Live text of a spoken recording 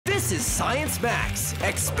This is Science Max,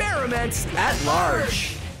 Experiments at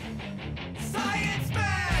Large. Science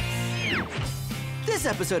Max! This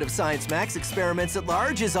episode of Science Max, Experiments at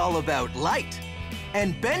Large is all about light.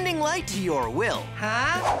 And bending light to your will.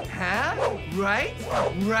 Right?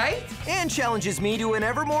 And challenges me to an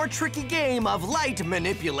ever more tricky game of light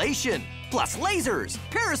manipulation. Plus lasers,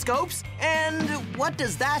 periscopes, and what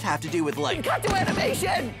does that have to do with light? Cut to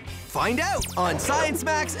animation! Find out on Science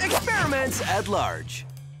Max, Experiments at Large.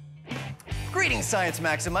 Greetings, Science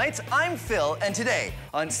Maximites. I'm Phil, and today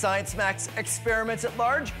on Science Max Experiments at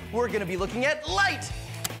Large, we're going to be looking at light.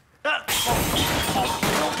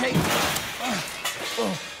 Okay.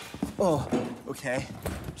 Okay.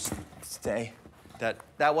 Just stay.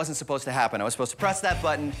 That wasn't supposed to happen. I was supposed to press that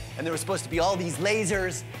button, and there was supposed to be all these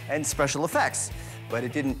lasers and special effects, but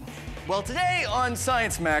it didn't. Well, today on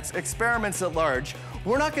Science Max Experiments at Large,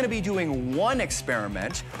 we're not going to be doing one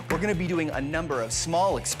experiment. We're going to be doing a number of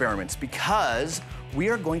small experiments because we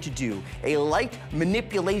are going to do a light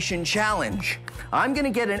manipulation challenge. I'm going to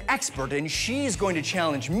get an expert, and she's going to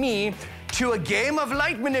challenge me to a game of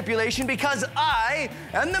light manipulation because I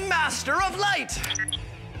am the master of light.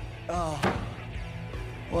 Oh.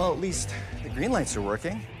 Well, at least the green lights are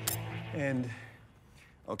working. And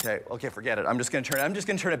okay, forget it. I'm just gonna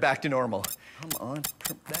turn it back to normal. Come on,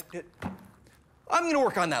 back it. I'm gonna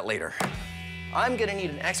work on that later. I'm gonna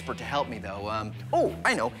need an expert to help me though. Oh,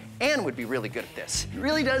 I know, Anne would be really good at this. It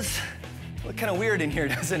really does look kind of weird in here,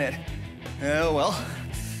 doesn't it? Oh, well.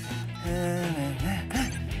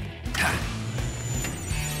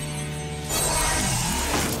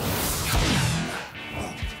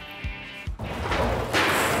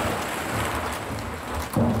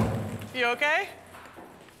 You okay?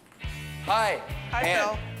 Hi. Hi, Anne.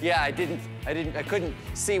 Phil. Yeah, I couldn't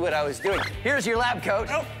see what I was doing. Here's your lab coat.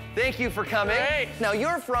 Oh. Thank you for coming. Great. Now,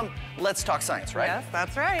 you're from Let's Talk Science, right? Yes,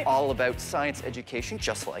 that's right. All about science education,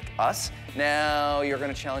 just like us. Now, you're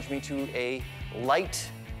gonna challenge me to a light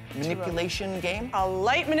manipulation game? A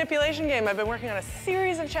light manipulation game. I've been working on a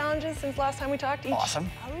series of challenges since last time we talked. Each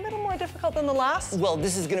Awesome. a little more difficult than the last. Well,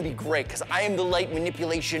 this is gonna be great, because I am the light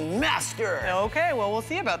manipulation master. Okay, well, we'll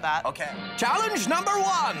see about that. Okay. Challenge number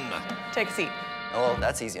 1. Take a seat. Oh, well,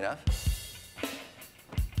 that's easy enough.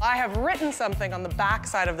 I have written something on the back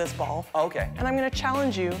side of this ball. Okay. And I'm gonna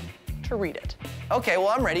challenge you to read it. Okay, well,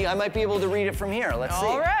 I'm ready. I might be able to read it from here. Let's see.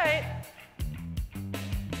 All right.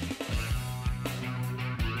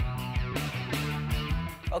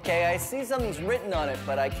 Okay, I see something's written on it,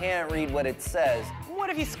 but I can't read what it says. What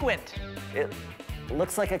if you squint? It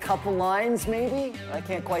looks like a couple lines, maybe? I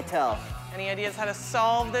can't quite tell. Any ideas how to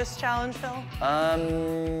solve this challenge, Phil?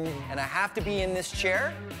 And I have to be in this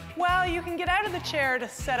chair? Well, you can get out of the chair to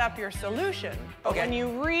set up your solution. But Okay. when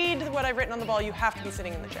you read what I've written on the ball, you have to be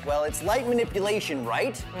sitting in the chair. Well, it's light manipulation,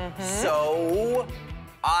 right? Mm-hmm. So,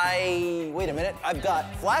 wait a minute, I've got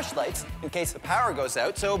flashlights in case the power goes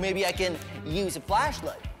out, so maybe I can use a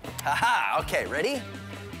flashlight. Haha, okay, ready?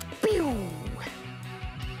 Pew!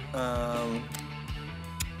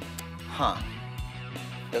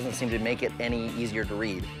 Doesn't seem to make it any easier to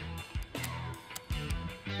read.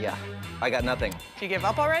 Yeah, I got nothing. Did you give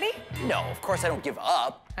up already? No, of course I don't give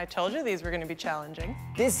up. I told you these were gonna be challenging.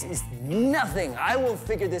 This is nothing. I will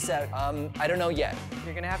figure this out. I don't know yet.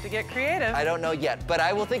 You're gonna have to get creative. I don't know yet, but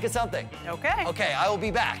I will think of something. Okay. Okay, I will be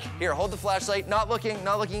back. Here, hold the flashlight. Not looking.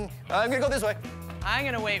 I'm gonna go this way. I'm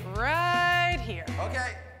gonna wait right here.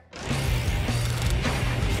 Okay.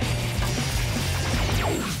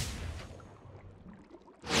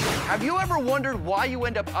 Have you ever wondered why you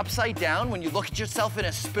end up upside down when you look at yourself in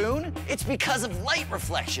a spoon? It's because of light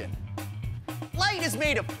reflection. Light is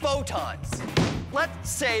made of photons. Let's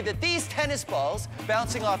say that these tennis balls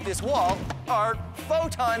bouncing off this wall are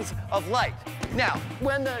photons of light. Now,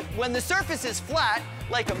 when the surface is flat,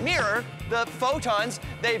 like a mirror, the photons,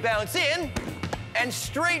 they bounce in and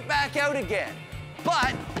straight back out again.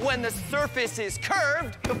 But when the surface is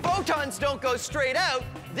curved, the photons don't go straight out,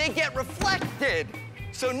 they get reflected.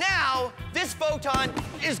 So now, this photon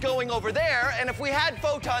is going over there, and if we had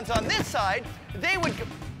photons on this side, they would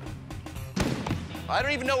I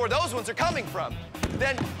don't even know where those ones are coming from.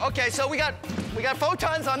 Then, okay, so we got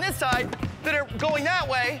photons on this side that are going that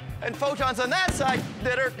way, and photons on that side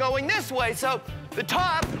that are going this way. So the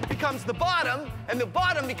top becomes the bottom, and the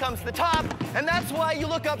bottom becomes the top, and that's why you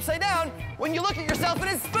look upside down when you look at yourself in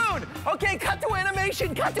a spoon. Okay, cut to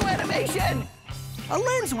animation, cut to animation! A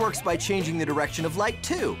lens works by changing the direction of light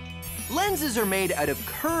too. Lenses are made out of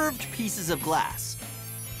curved pieces of glass.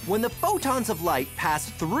 When the photons of light pass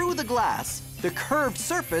through the glass, the curved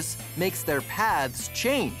surface makes their paths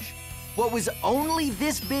change. What was only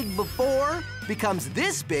this big before becomes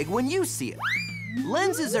this big when you see it.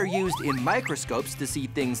 Lenses are used in microscopes to see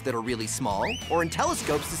things that are really small, or in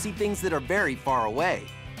telescopes to see things that are very far away.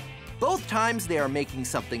 Both times they are making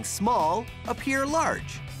something small appear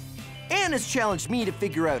large. Anne has challenged me to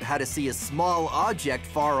figure out how to see a small object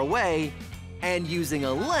far away, and using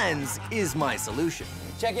a lens is my solution.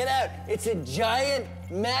 Check it out. It's a giant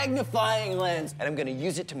magnifying lens, and I'm gonna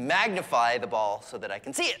use it to magnify the ball so that I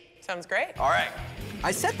can see it. Sounds great. All right.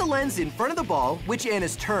 I set the lens in front of the ball, which Anne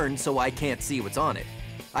has turned so I can't see what's on it.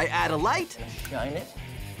 I add a light. Shine it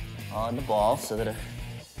on the ball so that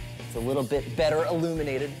it's a little bit better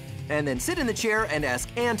illuminated. And then sit in the chair and ask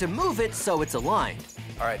Anne to move it so it's aligned.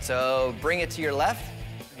 All right, so bring it to your left.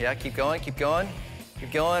 Yeah, keep going, keep going.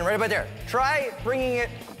 Keep going, right about there. Try bringing it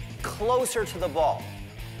closer to the ball.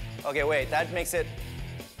 Okay, wait, that makes it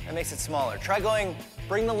smaller. Try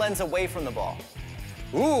bring the lens away from the ball.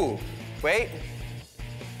 Ooh, wait.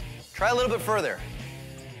 Try a little bit further.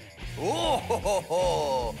 Ooh, ho, ho,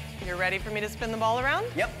 ho. You're ready for me to spin the ball around?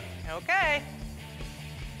 Yep. Okay.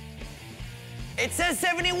 It says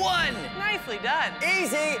 71. Nicely done.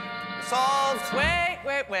 Easy, solved.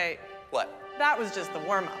 Wait. What? That was just the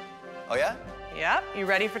warm-up. Oh yeah? Yep. You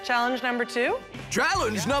ready for challenge number 2?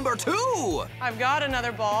 Challenge number 2! I've got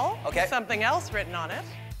another ball. Okay. With something else written on it.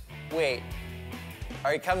 Wait,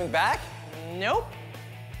 are you coming back? Nope.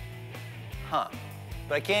 Huh,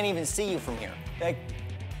 but I can't even see you from here.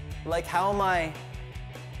 Like how am I,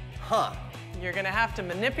 huh? You're gonna have to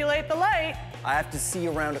manipulate the light. I have to see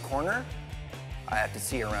around a corner? I have to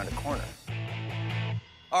see around a corner.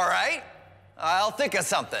 All right, I'll think of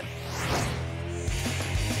something.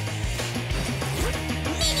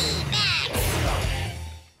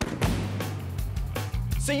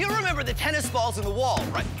 So you remember the tennis balls in the wall,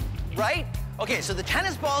 right? Okay, so the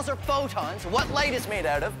tennis balls are photons, what light is made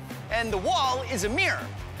out of, and the wall is a mirror.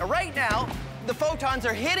 Now right now, the photons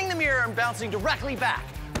are hitting the mirror and bouncing directly back.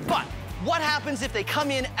 But what happens if they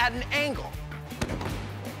come in at an angle?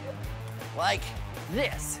 Like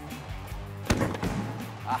this.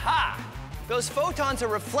 Aha! Those photons are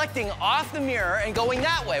reflecting off the mirror and going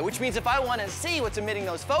that way, which means if I want to see what's emitting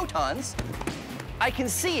those photons, I can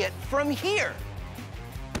see it from here.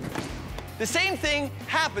 The same thing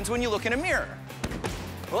happens when you look in a mirror.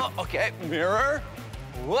 Oh, okay, mirror.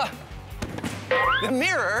 Whoa. The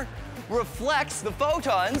mirror reflects the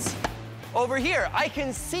photons over here. I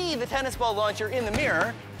can see the tennis ball launcher in the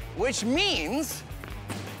mirror, which means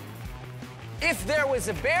if there was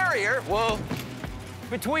a barrier,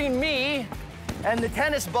 between me and the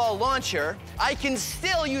tennis ball launcher, I can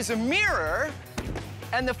still use a mirror,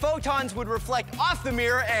 and the photons would reflect off the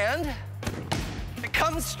mirror and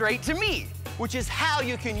come straight to me, which is how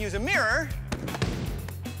you can use a mirror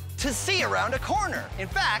to see around a corner. In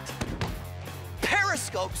fact,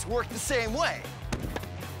 periscopes work the same way.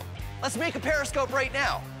 Let's make a periscope right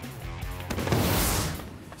now.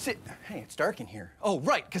 See, hey, it's dark in here. Oh,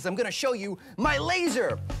 right, because I'm gonna show you my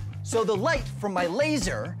laser. So the light from my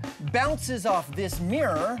laser bounces off this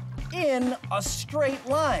mirror in a straight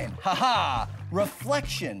line. Haha,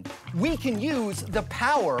 reflection. We can use the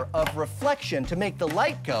power of reflection to make the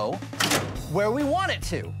light go where we want it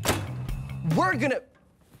to. We're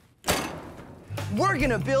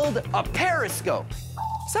gonna build a periscope.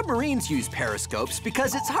 Submarines use periscopes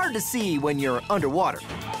because it's hard to see when you're underwater.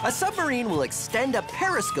 A submarine will extend a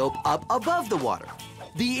periscope up above the water.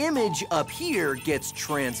 The image up here gets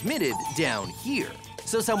transmitted down here.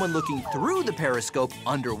 So someone looking through the periscope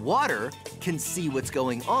underwater can see what's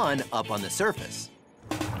going on up on the surface.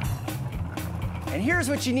 And here's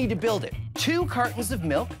what you need to build it. 2 cartons of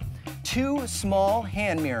milk, 2 small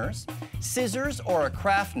hand mirrors, scissors or a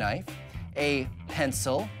craft knife, a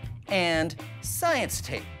pencil, and science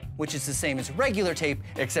tape, which is the same as regular tape,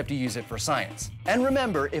 except you use it for science. And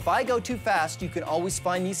remember, if I go too fast, you can always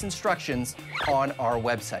find these instructions on our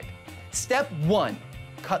website. Step 1,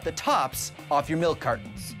 cut the tops off your milk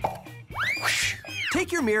cartons.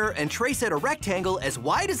 Take your mirror and trace out a rectangle as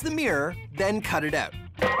wide as the mirror, then cut it out.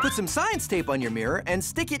 Put some science tape on your mirror and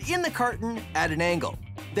stick it in the carton at an angle.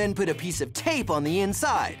 Then put a piece of tape on the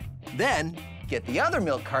inside. Then get the other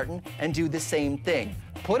milk carton and do the same thing.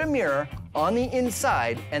 Put a mirror on the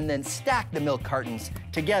inside and then stack the milk cartons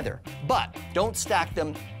together. But don't stack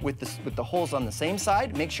them with the holes on the same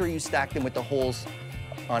side. Make sure you stack them with the holes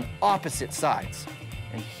on opposite sides.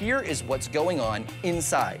 And here is what's going on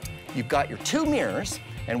inside. You've got your 2 mirrors,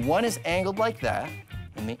 and one is angled like that,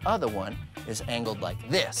 and the other one is angled like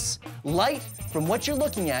this. Light from what you're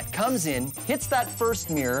looking at comes in, hits that first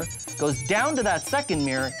mirror, goes down to that second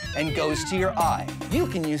mirror, and goes to your eye. You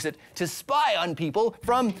can use it to spy on people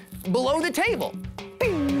from below the table.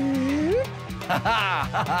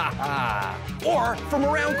 Or from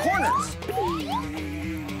around corners.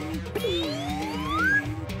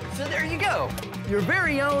 So there you go, your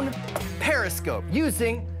very own periscope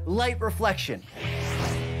using light reflection.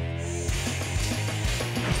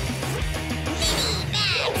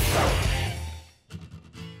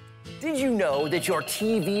 Did you know that your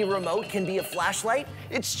TV remote can be a flashlight?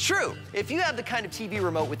 It's true. If you have the kind of TV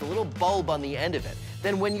remote with a little bulb on the end of it,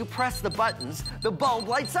 then when you press the buttons, the bulb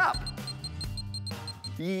lights up.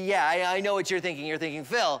 Yeah, I know what you're thinking. You're thinking,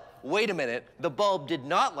 Phil, wait a minute, the bulb did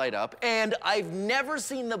not light up, and I've never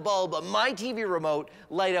seen the bulb on my TV remote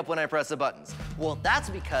light up when I press the buttons. Well,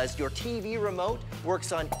 that's because your TV remote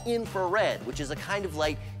works on infrared, which is a kind of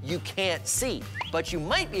light you can't see, but you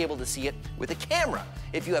might be able to see it with a camera.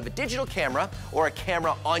 If you have a digital camera or a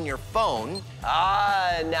camera on your phone,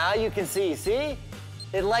 now you can see,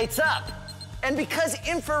 It lights up. And because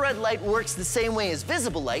infrared light works the same way as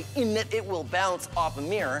visible light in that it will bounce off a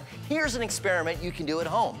mirror, here's an experiment you can do at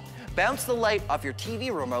home. Bounce the light off your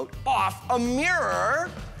TV remote off a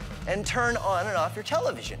mirror and turn on and off your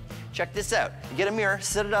television. Check this out. You get a mirror,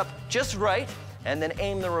 set it up just right, and then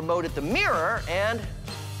aim the remote at the mirror and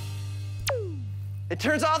it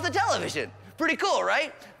turns off the television. Pretty cool,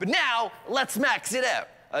 right? But now, let's max it out.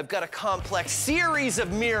 I've got a complex series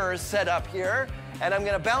of mirrors set up here, and I'm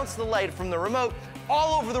gonna bounce the light from the remote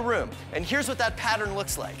all over the room. And here's what that pattern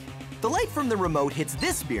looks like. The light from the remote hits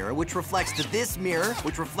this mirror, which reflects to this mirror,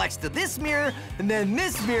 which reflects to this mirror, and then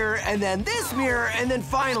this mirror, and then this mirror, and then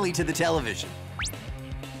finally to the television.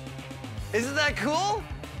 Isn't that cool?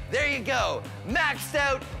 There you go. Maxed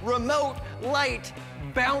out remote light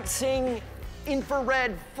bouncing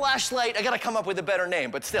infrared flashlight. I gotta come up with a better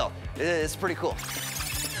name, but still, it's pretty cool.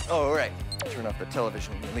 Oh, all right. Turn off the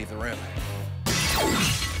television when you leave the room.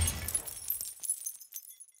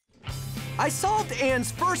 I solved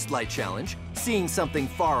Anne's first light challenge, seeing something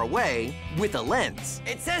far away, with a lens.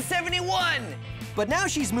 It says 71! But now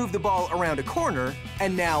she's moved the ball around a corner,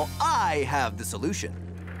 and now I have the solution.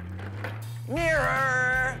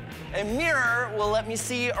 Mirror! A mirror will let me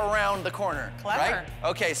see around the corner. Clever. Right?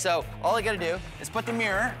 Okay, so all I gotta do is put the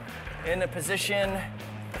mirror in a position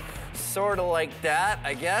sort of like that,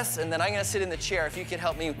 I guess, and then I'm gonna sit in the chair. If you could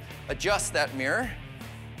help me adjust that mirror.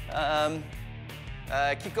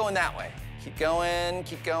 Keep going that way. Keep going,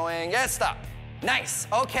 keep going. Yeah, stop. Nice,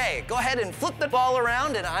 okay. Go ahead and flip the ball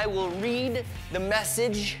around and I will read the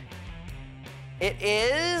message. It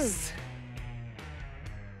is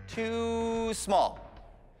too small.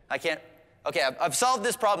 I can't, okay, I've solved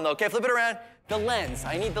this problem though. Okay, flip it around. The lens,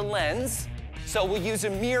 I need the lens. So we'll use a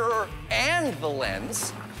mirror and the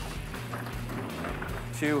lens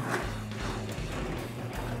to,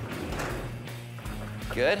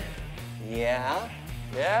 good. Yeah,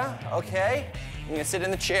 okay. I'm gonna sit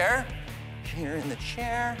in the chair. You're in the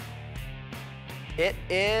chair. It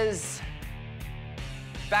is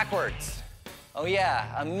backwards. Oh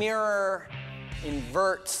yeah, a mirror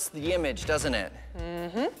inverts the image, doesn't it?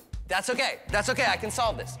 Mm-hmm. That's okay, I can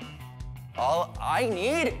solve this. All I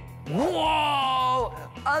need, whoa!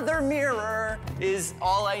 Other mirror is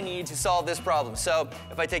all I need to solve this problem. So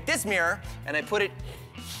if I take this mirror and I put it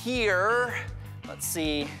here, let's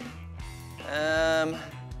see,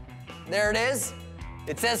 there it is.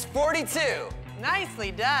 It says 42.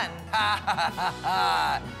 Nicely done.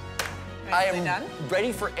 I am done?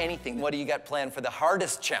 ready for anything. What do you got planned for the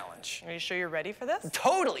hardest challenge? Are you sure you're ready for this?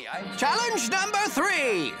 Totally. Challenge number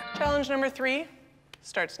 3. Challenge number 3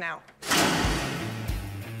 starts now.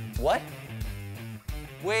 What?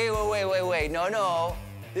 Wait. No.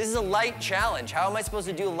 This is a light challenge. How am I supposed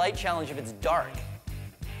to do a light challenge if it's dark?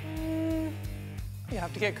 You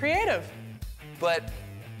have to get creative. But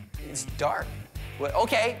it's dark. Well,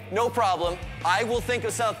 okay, no problem. I will think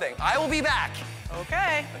of something. I will be back.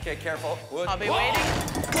 Okay. Okay, careful. I'll be waiting.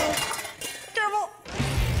 Careful.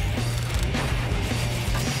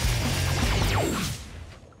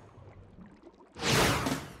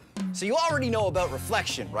 So you already know about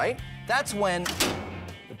reflection, right? That's when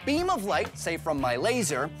the beam of light, say from my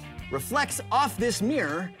laser, reflects off this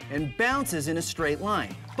mirror and bounces in a straight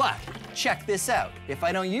line. But check this out. If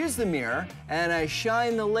I don't use the mirror and I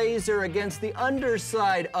shine the laser against the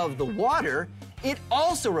underside of the water, it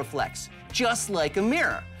also reflects, just like a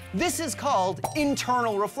mirror. This is called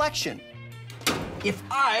internal reflection. If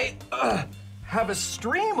I have a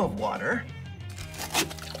stream of water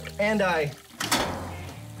and I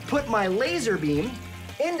put my laser beam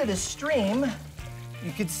into the stream,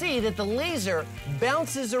 you can see that the laser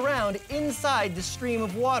bounces around inside the stream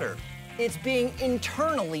of water. It's being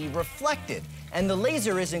internally reflected, and the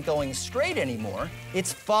laser isn't going straight anymore.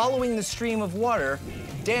 It's following the stream of water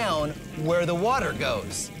down where the water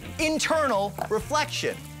goes. Internal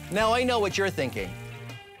reflection. Now I know what you're thinking.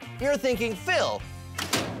 You're thinking, Phill,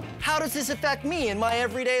 how does this affect me in my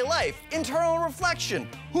everyday life? Internal reflection,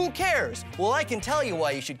 who cares? Well, I can tell you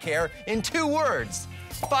why you should care in 2 words.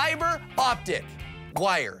 Fiber optic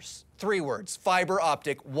wires. 3 words, fiber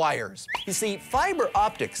optic wires. You see, fiber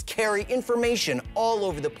optics carry information all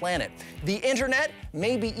over the planet. The internet,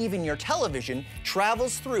 maybe even your television,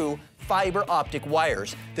 travels through fiber optic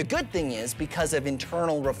wires. The good thing is, because of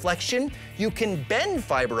internal reflection, you can bend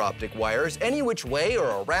fiber optic wires any which way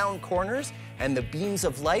or around corners, and the beams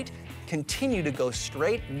of light continue to go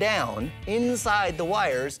straight down inside the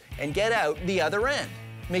wires and get out the other end,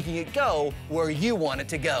 making it go where you want it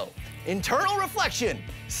to go. Internal reflection,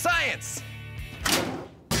 science.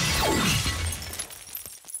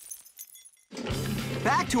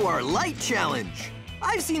 Back to our light challenge.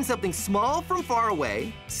 I've seen something small from far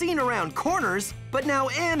away, seen around corners, but now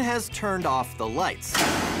Anne has turned off the lights.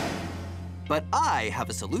 But I have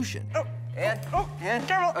a solution. Oh, Anne? Oh, Anne?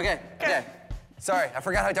 careful. Okay. Sorry, I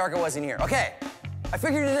forgot how dark it was in here. Okay, I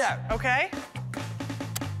figured it out. Okay.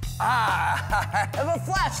 I have a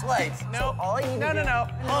flashlight. No. So all I need to do... No.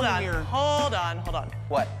 Hold on.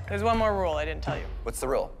 What? There's one more rule I didn't tell you. What's the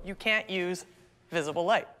rule? You can't use visible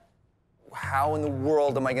light. How in the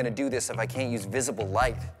world am I gonna do this if I can't use visible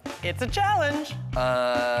light? It's a challenge.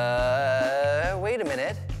 Wait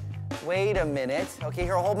a minute. Okay,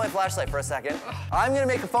 here, hold my flashlight for a second. I'm gonna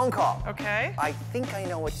make a phone call. Okay. I think I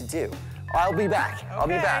know what to do. I'll be back. I'll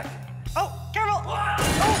be back. Oh, careful.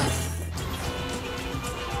 Oh.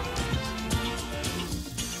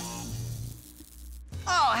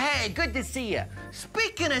 Oh, hey, good to see you.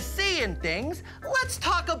 Speaking of seeing things, let's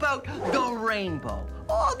talk about the rainbow.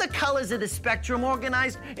 All the colors of the spectrum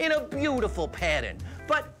organized in a beautiful pattern.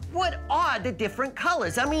 But what are the different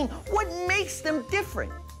colors? I mean, what makes them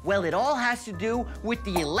different? Well, it all has to do with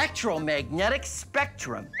the electromagnetic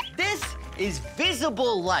spectrum. This is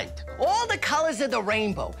visible light. All the colors of the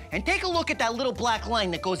rainbow. And take a look at that little black line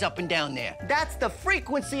that goes up and down there. That's the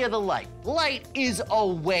frequency of the light. Light is a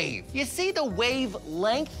wave. You see the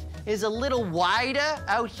wavelength is a little wider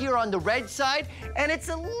out here on the red side, and it's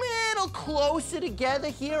a little closer together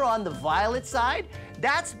here on the violet side?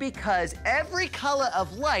 That's because every color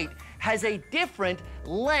of light has a different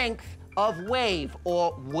length of wave,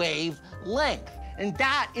 or wavelength. And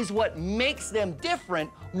that is what makes them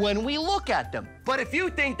different when we look at them. But if you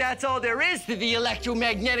think that's all there is to the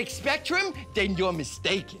electromagnetic spectrum, then you're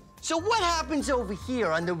mistaken. So what happens over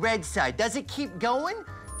here on the red side? Does it keep going?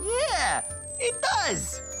 Yeah, it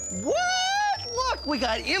does. What? Look, we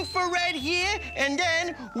got infrared here, and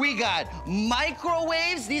then we got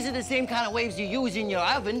microwaves. These are the same kind of waves you use in your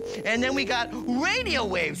oven. And then we got radio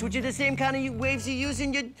waves, which are the same kind of waves you use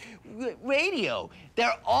in your radio.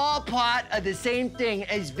 They're all part of the same thing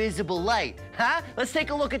as visible light, huh? Let's take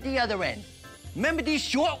a look at the other end. Remember these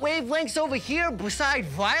short wavelengths over here beside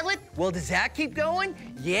violet? Well, does that keep going?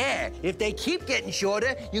 Yeah, if they keep getting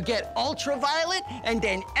shorter, you get ultraviolet, and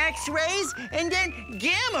then X-rays, and then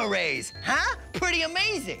gamma rays, huh? Pretty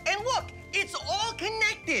amazing. And look, it's all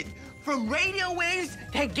connected. From radio waves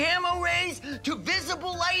to gamma rays to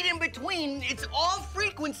visible light in between, it's all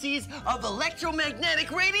frequencies of electromagnetic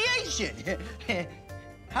radiation.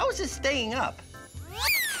 How is this staying up?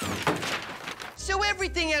 So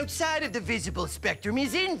everything outside of the visible spectrum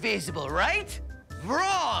is invisible, right?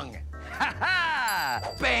 Wrong! Ha-ha!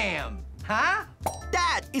 Bam! Huh?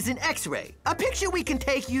 That is an X-ray, a picture we can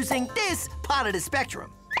take using this part of the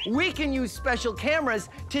spectrum. We can use special cameras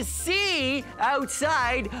to see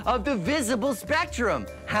outside of the visible spectrum.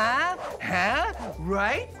 Huh? Huh?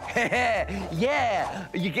 Right? Yeah.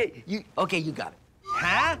 Okay, you got it.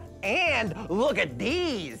 Huh? And look at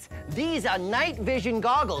these. These are night vision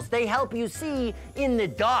goggles. They help you see in the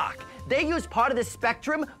dark. They use part of the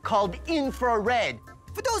spectrum called infrared.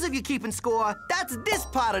 For those of you keeping score, that's this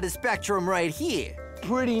part of the spectrum right here.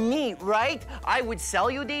 Pretty neat, right? I would sell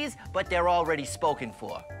you these, but they're already spoken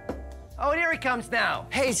for. Oh, here he comes now.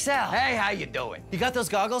 Hey, Sal. Hey, how you doing? You got those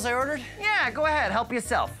goggles I ordered? Yeah, go ahead, help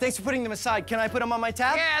yourself. Thanks for putting them aside. Can I put them on my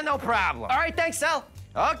tab? Yeah, no problem. All right, thanks, Sal.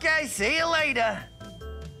 Okay, see you later.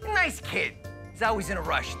 Nice kid. He's always in a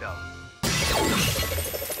rush, though.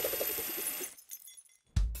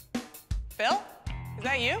 Phill, is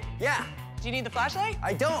that you? Yeah. Do you need the flashlight?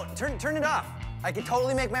 I don't. Turn it off. I could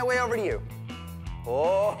totally make my way over to you.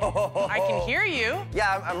 Oh. I can hear you.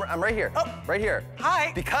 Yeah, I'm right here. Oh. Right here.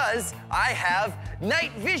 Hi. Because I have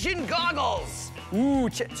night vision goggles. Ooh,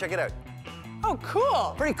 check it out. Oh,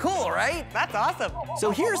 cool. Pretty cool, right? That's awesome.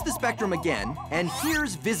 So here's the spectrum again, and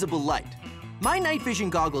here's visible light. My night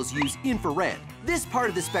vision goggles use infrared, this part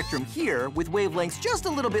of the spectrum here with wavelengths just a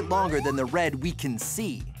little bit longer than the red we can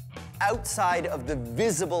see. Outside of the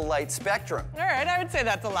visible light spectrum. All right, I would say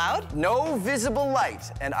that's allowed. No visible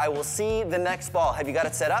light, and I will see the next ball. Have you got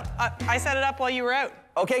it set up? I set it up while you were out.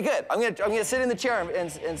 Okay, good. I'm gonna sit in the chair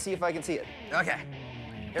and see if I can see it. Okay,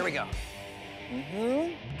 here we go.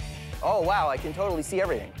 Oh wow, I can totally see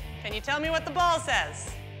everything. Can you tell me what the ball says?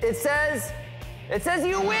 It says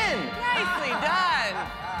you win. Nicely done.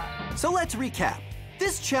 So let's recap.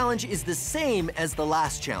 This challenge is the same as the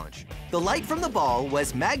last challenge. The light from the ball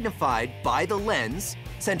was magnified by the lens,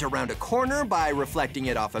 sent around a corner by reflecting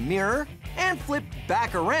it off a mirror, and flipped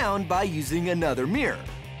back around by using another mirror.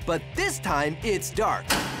 But this time it's dark.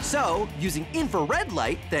 So, using infrared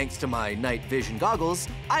light, thanks to my night vision goggles,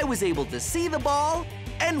 I was able to see the ball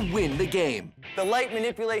and win the game. The light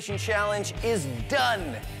manipulation challenge is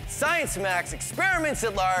done. Science Max, experiments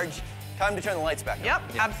at large. Time to turn the lights back on. Yep,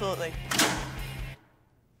 absolutely.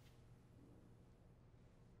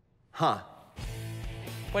 Huh.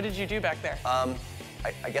 What did you do back there?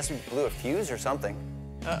 I guess we blew a fuse or something.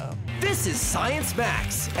 Uh-oh. This is Science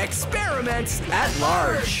Max, experiments at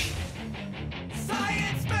large.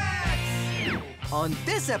 Science Max! On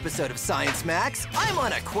this episode of Science Max, I'm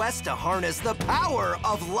on a quest to harness the power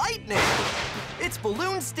of lightning. Its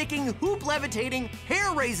balloon-sticking, hoop-levitating,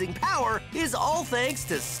 hair-raising power is all thanks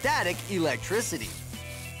to static electricity.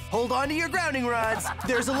 Hold on to your grounding rods.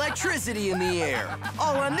 There's electricity in the air.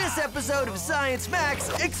 All on this episode of Science Max,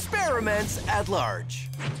 experiments at large.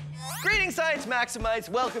 Greetings, Science Maximites.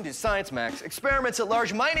 Welcome to Science Max, experiments at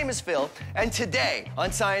large. My name is Phil, and today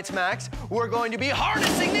on Science Max, we're going to be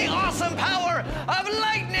harnessing the awesome power of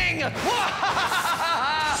lightning.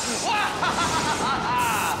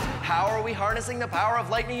 How are we harnessing the power of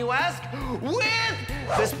lightning, you ask?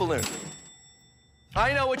 With this balloon.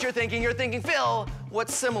 I know what you're thinking. You're thinking, Phil,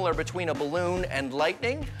 what's similar between a balloon and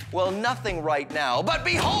lightning? Well, nothing right now. But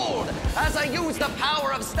behold, as I use the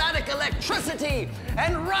power of static electricity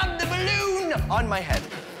and rub the balloon on my head.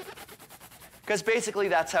 Because basically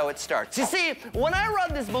that's how it starts. You see, when I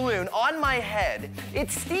rub this balloon on my head,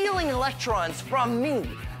 it's stealing electrons from me,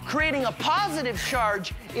 creating a positive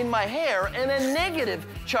charge in my hair and a negative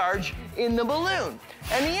charge in the balloon.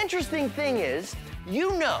 And the interesting thing is,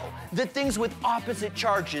 you know that things with opposite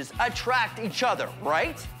charges attract each other,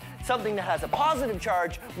 right? Something that has a positive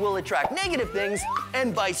charge will attract negative things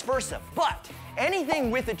and vice versa. But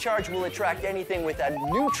anything with a charge will attract anything with a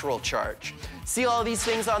neutral charge. See all these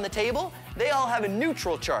things on the table? They all have a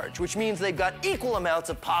neutral charge, which means they've got equal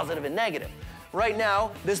amounts of positive and negative. Right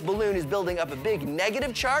now, this balloon is building up a big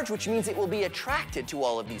negative charge, which means it will be attracted to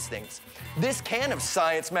all of these things. This can of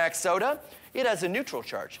Science Max soda, it has a neutral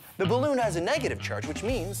charge. The balloon has a negative charge, which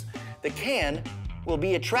means the can will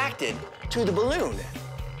be attracted to the balloon.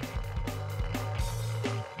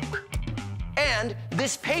 And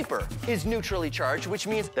this paper is neutrally charged, which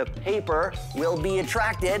means the paper will be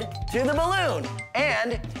attracted to the balloon.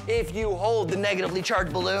 And if you hold the negatively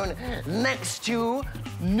charged balloon next to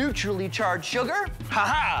neutrally charged sugar,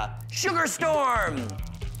 haha, sugar storm.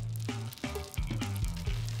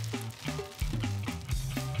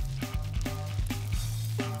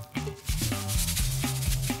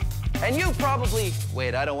 And you probably,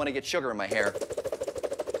 wait, I don't want to get sugar in my hair.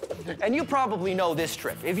 And you probably know this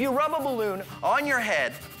trick. If you rub a balloon on your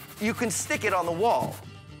head, you can stick it on the wall.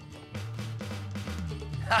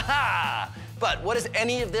 Ha-ha! But what does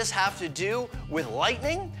any of this have to do with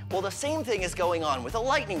lightning? Well, the same thing is going on with a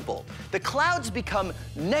lightning bolt. The clouds become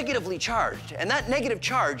negatively charged, and that negative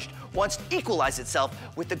charge wants to equalize itself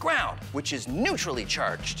with the ground, which is neutrally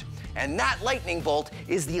charged. And that lightning bolt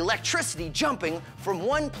is the electricity jumping from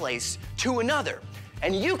one place to another.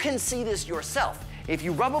 And you can see this yourself. If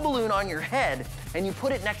you rub a balloon on your head and you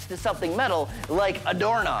put it next to something metal, like a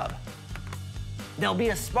doorknob, there'll be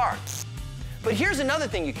a spark. But here's another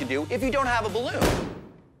thing you can do if you don't have a balloon,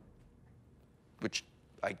 which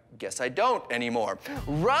I guess I don't anymore.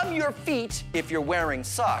 Rub your feet, if you're wearing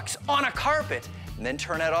socks, on a carpet, and then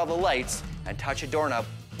turn out all the lights and touch a doorknob.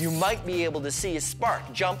 You might be able to see a spark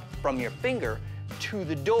jump from your finger to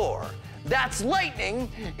the door. That's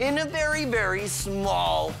lightning in a very, very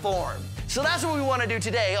small form. So that's what we want to do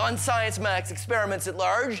today on Science Max Experiments at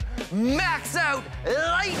Large. Max out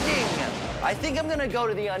lightning! I think I'm going to go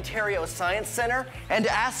to the Ontario Science Centre and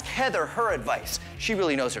ask Heather her advice. She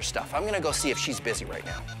really knows her stuff. I'm going to go see if she's busy right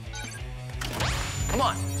now. Come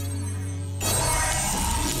on.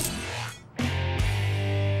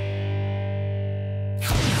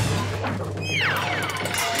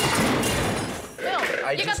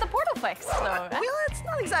 Phill, you got the portal fixed, though. Well, it's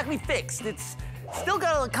not exactly fixed. It's still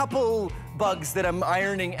got a couple bugs that I'm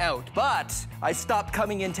ironing out, but I stopped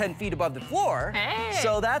coming in 10 feet above the floor. Hey.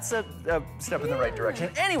 So that's a step in the right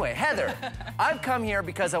direction. Anyway, Heather, I've come here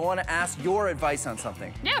because I want to ask your advice on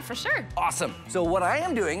something. Yeah, for sure. Awesome. So what I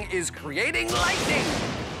am doing is creating lightning.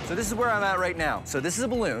 So this is where I'm at right now. So this is a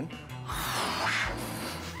balloon.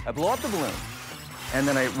 I blow up the balloon, and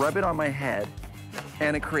then I rub it on my head,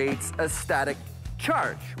 and it creates a static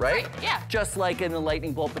charge, right? Right, yeah. Just like in the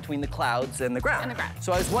lightning bolt between the clouds and the ground. And the ground.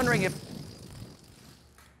 So I was wondering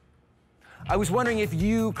if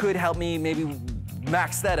you could help me maybe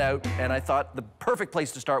max that out, and I thought the perfect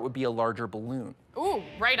place to start would be a larger balloon. Ooh,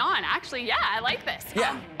 right on. Actually, yeah, I like this.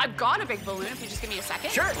 Yeah. I've got a big balloon, if you just give me a second.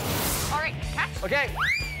 Sure. All right, catch. Okay.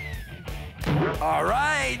 All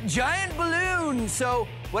right, giant balloon. So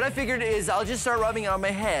what I figured is I'll just start rubbing it on my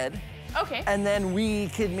head, Okay. and then we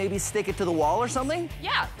could maybe stick it to the wall or something?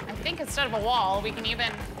 Yeah, I think instead of a wall, we can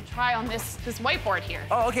even try on this whiteboard here.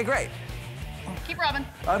 Oh, okay, great. Keep rubbing.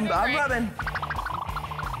 I'm You're doing great. rubbing.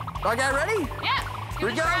 Okay, ready? Yeah. Here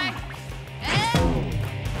we go. And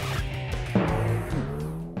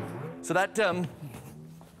So that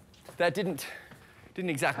didn't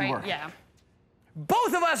exactly work. yeah.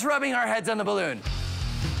 Both of us rubbing our heads on the balloon.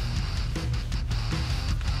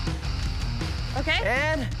 Okay.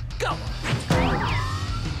 And go.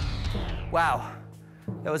 Wow,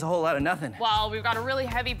 that was a whole lot of nothing. Well, we've got a really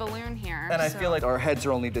heavy balloon here. And I so- feel like our heads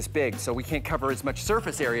are only this big, so we can't cover as much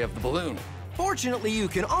surface area of the balloon. Fortunately, you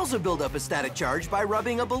can also build up a static charge by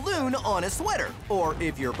rubbing a balloon on a sweater. Or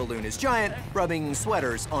if your balloon is giant, rubbing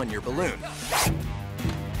sweaters on your balloon.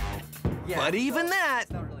 But even that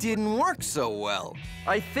didn't work so well.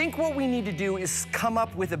 I think what we need to do is come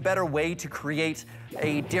up with a better way to create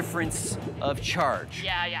a difference of charge.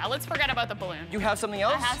 Yeah, let's forget about the balloon. You have something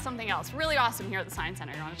else? I have something else really awesome here at the Science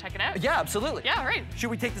Center. You want to check it out? Yeah, absolutely. Yeah, right. Should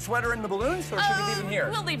we take the sweater and the balloons, or should we leave them here?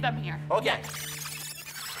 We'll leave them here. Okay.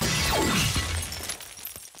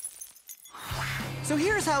 So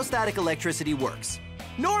here's how static electricity works.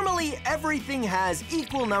 Normally, everything has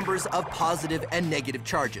equal numbers of positive and negative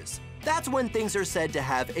charges. That's when things are said to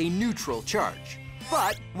have a neutral charge.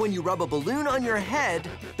 But when you rub a balloon on your head,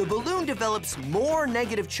 the balloon develops more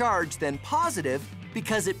negative charge than positive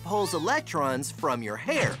because it pulls electrons from your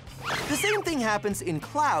hair. The same thing happens in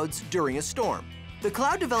clouds during a storm. The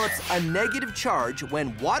cloud develops a negative charge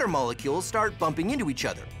when water molecules start bumping into each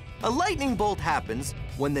other. A lightning bolt happens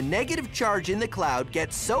when the negative charge in the cloud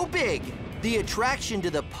gets so big, the attraction to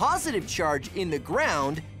the positive charge in the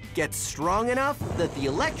ground gets strong enough that the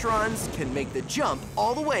electrons can make the jump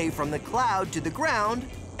all the way from the cloud to the ground,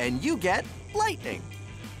 and you get lightning.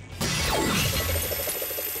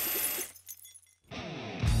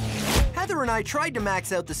 Heather and I tried to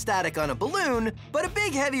max out the static on a balloon, but a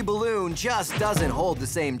big heavy balloon just doesn't hold the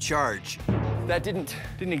same charge. That didn't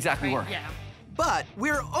exactly work. Yeah. But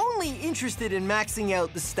we're only interested in maxing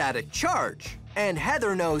out the static charge, and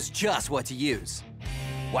Heather knows just what to use.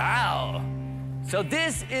 Wow. So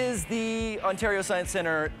this is the Ontario Science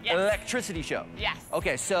Center Yes. electricity show? Yes.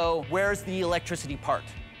 Okay, so where's the electricity part?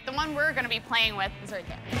 The one we're going to be playing with is right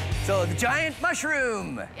there. So the giant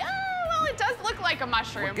mushroom. Yeah, well, it does look like a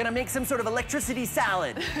mushroom. We're gonna make some sort of electricity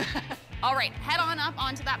salad. All right, head on up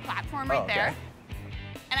onto that platform right okay. there.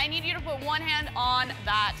 And I need you to put one hand on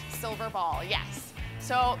that silver ball, yes.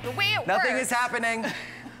 So the way it Nothing works... is happening.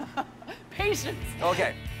 Patience.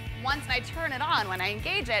 Okay. Once I turn it on, when I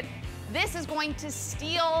engage it, this is going to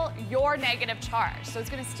steal your negative charge. So it's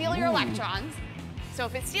going to steal your electrons. So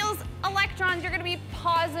if it steals electrons, you're going to be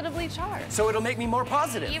positively charged. So it'll make me more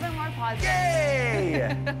positive. Even more positive.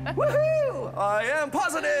 Yay! Woohoo! I am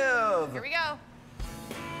positive! Here we go.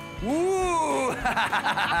 Woo!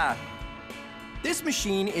 This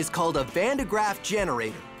machine is called a Van de Graaff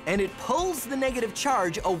generator, and it pulls the negative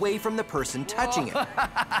charge away from the person touching it.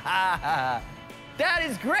 That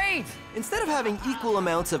is great! Instead of having equal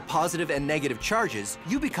amounts of positive and negative charges,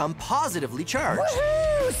 you become positively charged.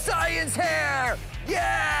 Woohoo! Science hair!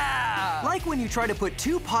 Yeah! Like when you try to put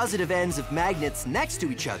two positive ends of magnets next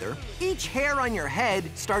to each other, each hair on your head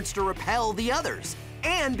starts to repel the others,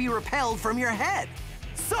 and be repelled from your head.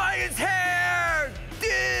 Science hair!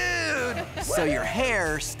 Dude! So your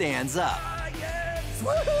hair stands up. Yes!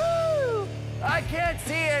 Woohoo! I can't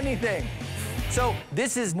see anything. So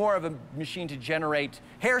this is more of a machine to generate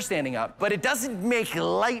hair standing up, but it doesn't make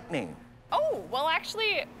lightning. Oh, well,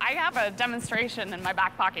 actually, I have a demonstration in my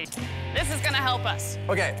back pocket. This is gonna help us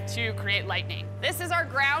Okay. to create lightning. This is our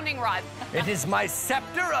grounding rod. It is my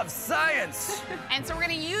scepter of science. And so we're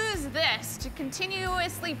gonna use this to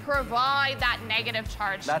continuously provide that negative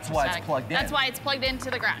charge. That's why it's static. plugged in. That's why it's plugged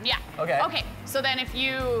into the ground, yeah. Okay. Okay, so then if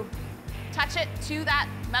you touch it to that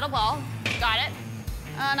metal ball, got it?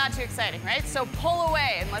 Not too exciting, right? So pull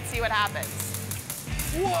away and let's see what happens.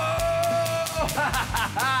 Whoa!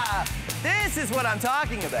 This is what I'm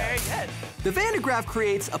talking about. Very good. The Van de Graaff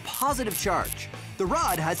creates a positive charge. The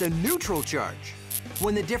rod has a neutral charge.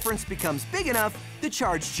 When the difference becomes big enough, the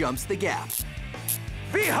charge jumps the gap.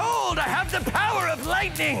 Behold, I have the power of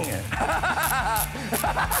lightning!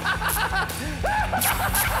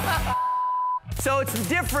 So it's the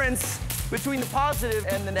difference between the positive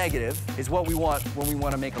and the negative is what we want when we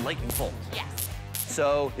want to make a lightning bolt. Yes.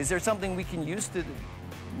 So is there something we can use to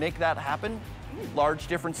make that happen? Large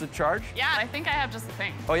difference of charge? Yeah, I think I have just the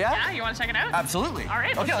thing. Oh, yeah? Yeah, you want to check it out? Absolutely. All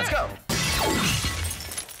right, Okay, let's do go. it.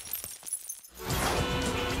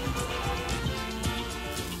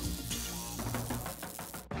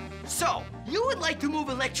 So, you would like to move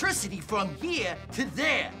electricity from here to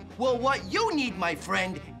there. Well, what you need, my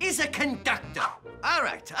friend, is a conductor. All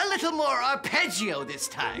right, a little more arpeggio this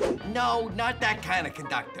time. No, not that kind of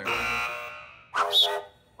conductor.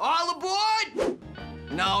 All aboard?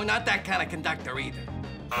 No, not that kind of conductor either.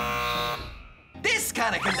 This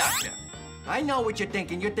kind of conductor. I know what you're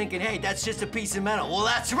thinking. You're thinking, hey, that's just a piece of metal. Well,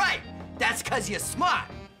 that's right. That's because you're smart.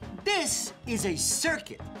 This is a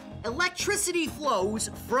circuit. Electricity flows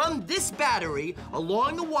from this battery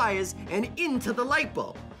along the wires and into the light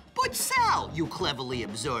bulb. But Sal, you cleverly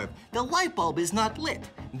observe, the light bulb is not lit.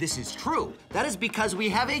 This is true. That is because we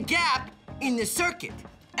have a gap in the circuit.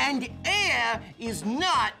 And air is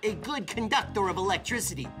not a good conductor of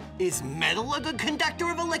electricity. Is metal a good conductor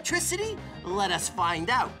of electricity? Let us find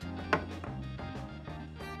out.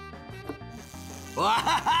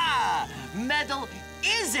 Metal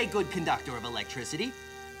is a good conductor of electricity.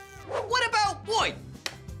 What about wood?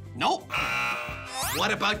 Nope.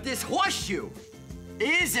 What about this horseshoe?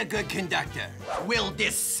 Is a good conductor. Will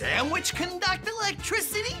this sandwich conduct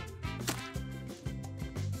electricity?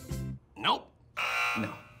 Nope. No.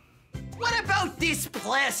 What about this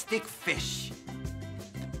plastic fish?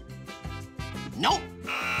 Nope.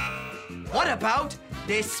 What about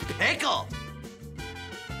this pickle?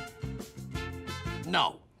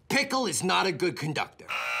 No, pickle is not a good conductor.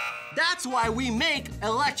 That's why we make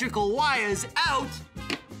electrical wires out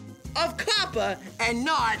of copper and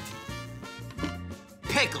not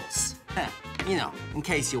pickles. You know, in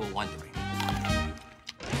case you were wondering.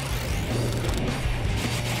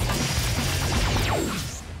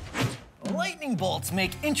 Lightning bolts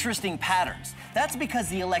make interesting patterns. That's because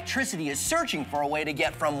the electricity is searching for a way to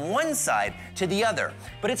get from one side to the other.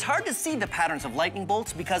 But it's hard to see the patterns of lightning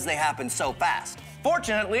bolts because they happen so fast.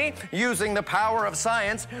 Fortunately, using the power of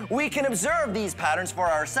science, we can observe these patterns for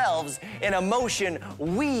ourselves in a motion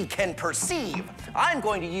we can perceive. I'm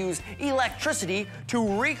going to use electricity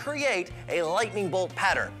to recreate a lightning bolt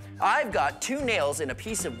pattern. I've got 2 nails in a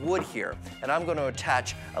piece of wood here, and I'm going to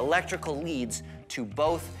attach electrical leads to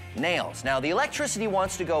both nails. Now, the electricity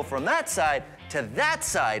wants to go from that side to that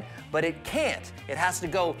side, but it can't. It has to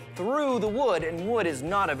go through the wood, and wood is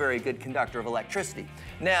not a very good conductor of electricity.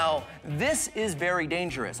 Now, this is very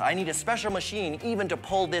dangerous. I need a special machine even to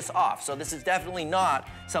pull this off, so this is definitely not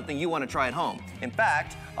something you want to try at home. In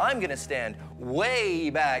fact, I'm gonna stand way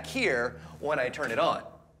back here when I turn it on.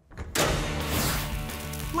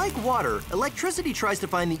 Like water, electricity tries to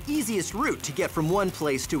find the easiest route to get from one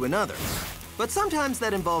place to another. But sometimes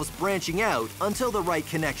that involves branching out until the right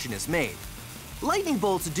connection is made. Lightning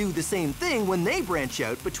bolts do the same thing when they branch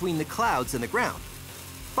out between the clouds and the ground.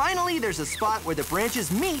 Finally, there's a spot where the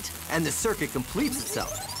branches meet and the circuit completes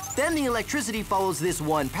itself. Then the electricity follows this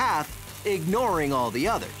one path, ignoring all the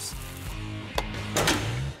others.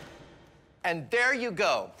 And there you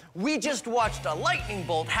go. We just watched a lightning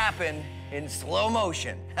bolt happen in slow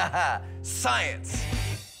motion. Haha, science.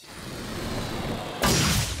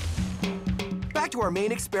 Back to our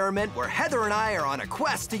main experiment where Heather and I are on a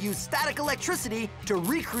quest to use static electricity to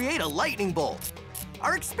recreate a lightning bolt.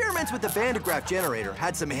 Our experiments with the Van de Graaff generator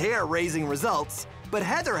had some hair-raising results, but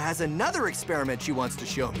Heather has another experiment she wants to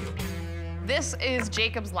show me. This is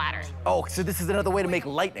Jacob's ladder. Oh, so this is another way to make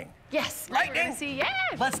lightning. Yes. Lightning? We're gonna see, yeah.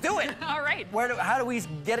 Let's do it. All right. How do we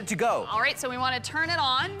get it to go? All right, so we want to turn it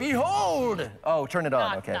on. Behold! Oh, turn it on,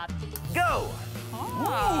 Not- okay. not- Go!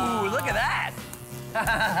 Oh. Ooh, look at that!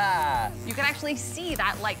 You can actually see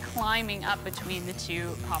that like climbing up between the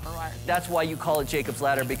 2 copper wires. That's why you call it Jacob's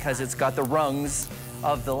ladder, because it's got the rungs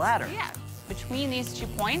of the ladder. Yeah. between these 2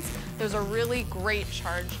 points, there's a really great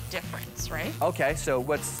charge difference, right? Okay, so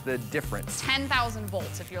what's the difference? 10,000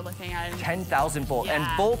 volts if you're looking at it. 10,000 volts. Yeah.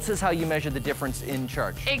 And volts is how you measure the difference in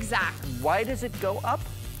charge. Exactly. Why does it go up?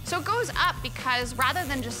 So it goes up because rather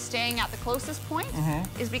than just staying at the closest point,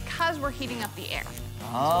 is because we're heating up the air.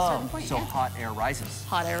 Oh, point, so yeah. hot air rises.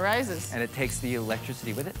 Hot air rises. And it takes the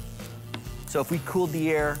electricity with it? So if we cooled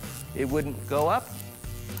the air, it wouldn't go up?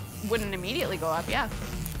 Wouldn't immediately go up, yeah.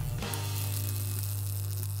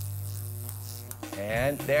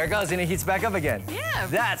 And there it goes, and it heats back up again. Yeah.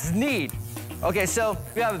 That's neat. Okay, so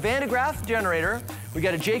we have a Van de Graaff generator. We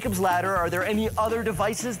got a Jacob's ladder. Are there any other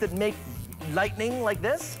devices that make lightning like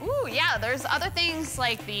this? Ooh, yeah, there's other things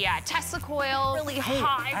like the Tesla coil, really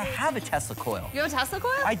high. I have a Tesla coil. You have a Tesla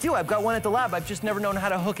coil? I do. I've got one at the lab. I've just never known how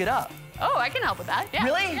to hook it up. Oh, I can help with that. Yeah.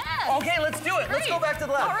 Really? Yeah. Okay, let's do it. Let's go back to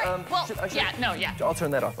the lab. All right. Well, yeah. I'll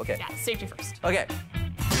turn that off. Okay. Yeah, safety first. Okay.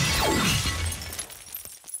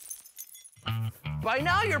 By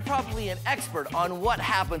now, you're probably an expert on what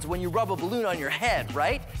happens when you rub a balloon on your head,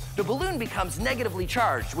 right? The balloon becomes negatively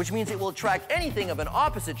charged, which means it will attract anything of an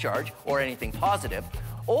opposite charge, or anything positive,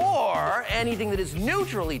 or anything that is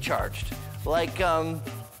neutrally charged, like,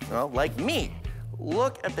 well, like me.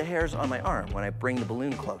 Look at the hairs on my arm when I bring the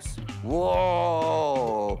balloon close.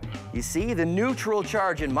 Whoa! You see, the neutral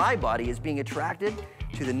charge in my body is being attracted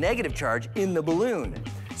to the negative charge in the balloon.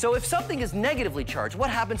 So if something is negatively charged, what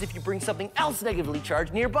happens if you bring something else negatively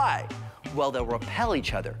charged nearby? Well, they'll repel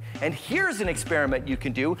each other. And here's an experiment you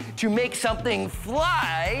can do to make something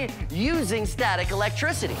fly using static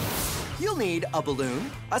electricity. You'll need a balloon,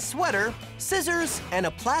 a sweater, scissors, and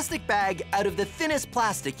a plastic bag out of the thinnest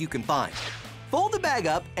plastic you can find. Fold the bag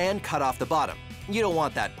up and cut off the bottom. You don't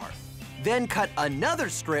want that part. Then cut another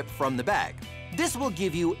strip from the bag. This will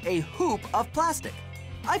give you a hoop of plastic.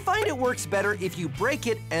 I find it works better if you break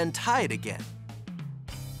it and tie it again.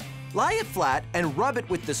 Lie it flat and rub it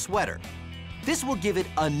with the sweater. This will give it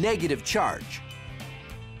a negative charge.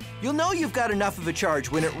 You'll know you've got enough of a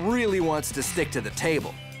charge when it really wants to stick to the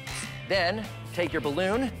table. Then take your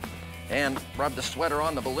balloon and rub the sweater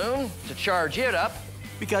on the balloon to charge it up.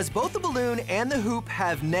 Because both the balloon and the hoop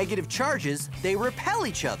have negative charges, they repel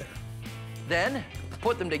each other. Then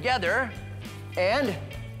put them together and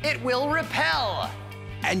it will repel.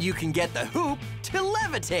 And you can get the hoop to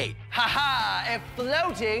levitate. Ha-ha, a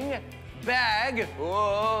floating bag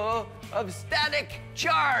of static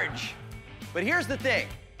charge. But here's the thing,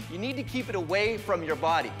 you need to keep it away from your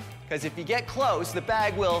body, because if you get close, the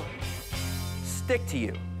bag will stick to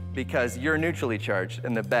you, because you're neutrally charged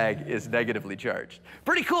and the bag is negatively charged.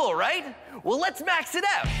 Pretty cool, right? Well, let's max it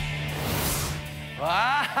out.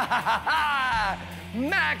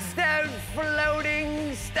 Maxed out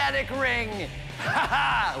floating static ring.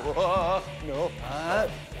 Whoa, no.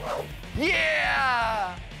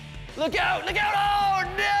 Yeah! Look out, look out! Oh,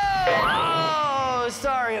 no! Oh,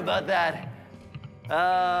 sorry about that.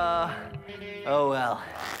 Oh well.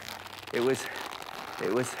 It was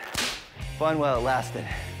fun while it lasted.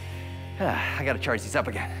 I gotta charge these up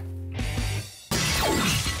again.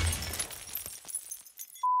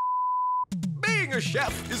 Being a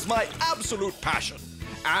chef is my absolute passion.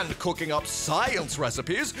 And cooking up science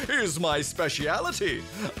recipes is my speciality.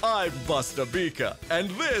 I'm Buster Beaker,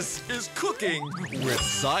 and this is Cooking with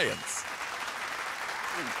Science.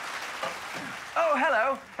 Oh,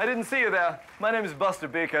 hello. I didn't see you there. My name is Buster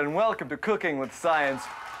Beaker, and welcome to Cooking with Science.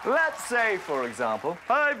 Let's say, for example,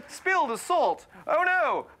 I've spilled the salt. Oh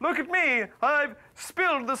no, look at me. I've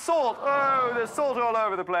spilled the salt. Oh, there's salt all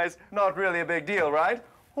over the place. Not really a big deal, right?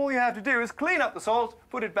 All you have to do is clean up the salt,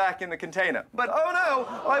 put it back in the container. But oh no,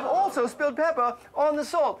 I've also spilled pepper on the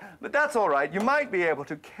salt. But that's all right. You might be able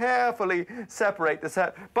to carefully separate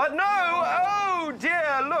the But no! Oh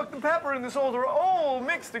dear, look, the pepper and the salt are all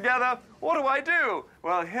mixed together. What do?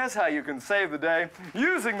 Well, here's how you can save the day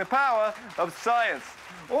using the power of science.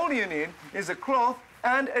 All you need is a cloth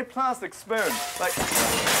and a plastic spoon.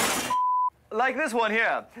 Like this one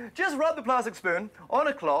here. Just rub the plastic spoon on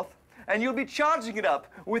a cloth, and you'll be charging it up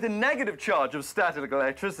with a negative charge of static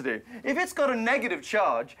electricity. If it's got a negative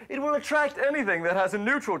charge, it will attract anything that has a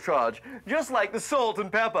neutral charge, just like the salt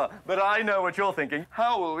and pepper. But I know what you're thinking.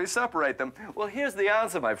 How will we separate them? Well, here's the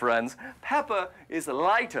answer, my friends. Pepper is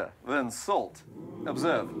lighter than salt.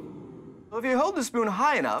 Observe. So if you hold the spoon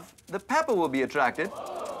high enough, the pepper will be attracted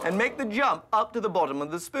and make the jump up to the bottom of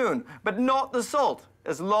the spoon, but not the salt,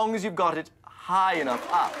 as long as you've got it high enough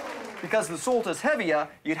up. Because the salt is heavier,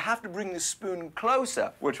 you'd have to bring the spoon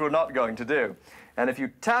closer, which we're not going to do. And if you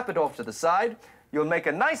tap it off to the side, you'll make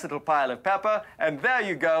a nice little pile of pepper, and there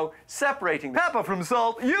you go, separating pepper from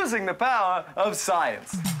salt using the power of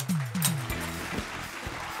science.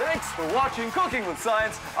 Thanks for watching Cooking with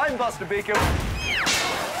Science. I'm Buster Beaker.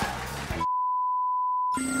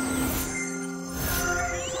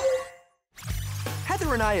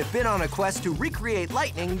 Heather and I have been on a quest to recreate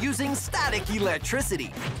lightning using static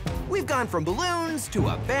electricity. We've gone from balloons to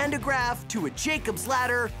a bandograph to a Jacob's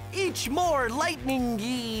ladder, each more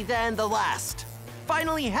lightning-y than the last.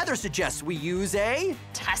 Finally, Heather suggests we use a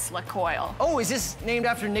Tesla coil. Oh, is this named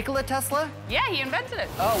after Nikola Tesla? Yeah, he invented it.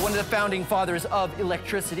 Oh, one of the founding fathers of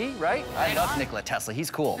electricity, right? I Right love on. Nikola Tesla. He's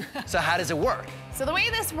cool. So how does it work? So the way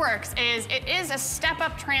this works is it is a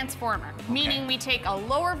step-up transformer, meaning we take a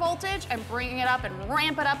lower voltage and bring it up and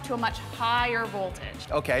ramp it up to a much higher voltage.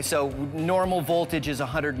 Okay, so normal voltage is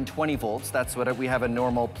 120 volts. That's what we have a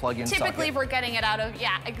normal plug-in Typically, socket. we're getting it out of,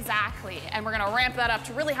 yeah, exactly. And we're gonna ramp that up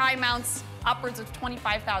to really high amounts, upwards of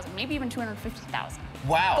 25,000, maybe even 250,000.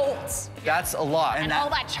 Wow. Volts. That's a lot. And all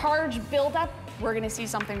that charge buildup, we're gonna see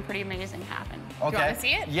something pretty amazing happen. Okay. Do you wanna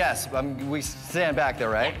see it? Yes, we stand back there,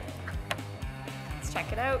 right? Let's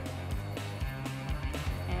check it out.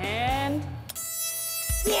 And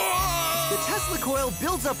The Tesla coil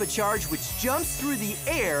builds up a charge which jumps through the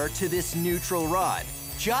air to this neutral rod,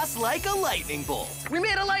 just like a lightning bolt. We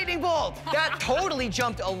made a lightning bolt! That totally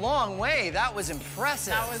jumped a long way. That was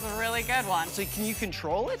impressive. that was a really good one. So can you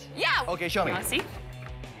control it? Yeah. Okay, show me. You wanna see?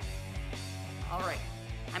 All right.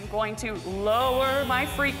 I'm going to lower my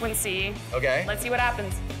frequency. Okay. Let's see what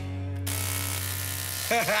happens.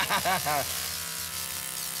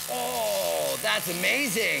 Oh, that's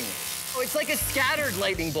amazing. Oh, it's like a scattered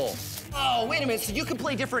lightning bolt. Oh, wait a minute, so you can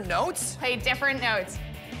play different notes? Play different notes.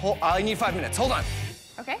 I need 5 minutes, hold on.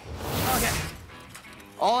 Okay. Okay.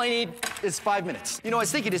 All I need is 5 minutes. You know, I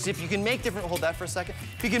was thinking is if you can make different, hold that for a second.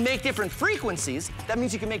 If you can make different frequencies, that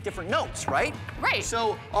means you can make different notes, right? Right.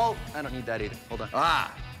 So I don't need that either, hold on.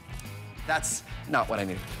 Ah, that's not what I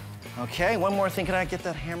need. Okay, one more thing, can I get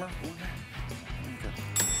that hammer? Okay.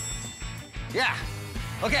 Yeah,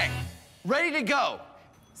 okay, ready to go.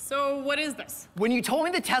 So what is this? When you told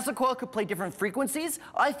me the Tesla coil could play different frequencies,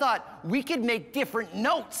 I thought we could make different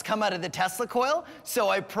notes come out of the Tesla coil, so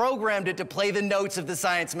I programmed it to play the notes of the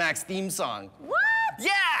Science Max theme song. What?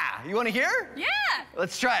 Yeah! You wanna hear? Yeah.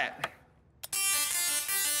 Let's try it.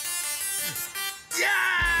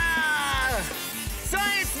 Yeah!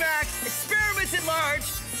 Science Max, experiments at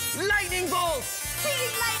large, lightning bolts!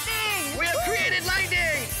 Speed lightning! We have created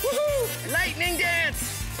lightning! Woohoo! Lightning dance!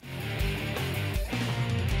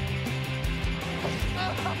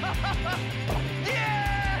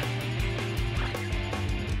 Yeah!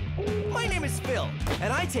 My name is Phill,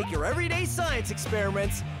 and I take your everyday science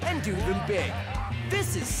experiments and do them big.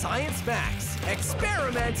 This is Science Max,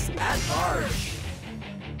 experiments at large.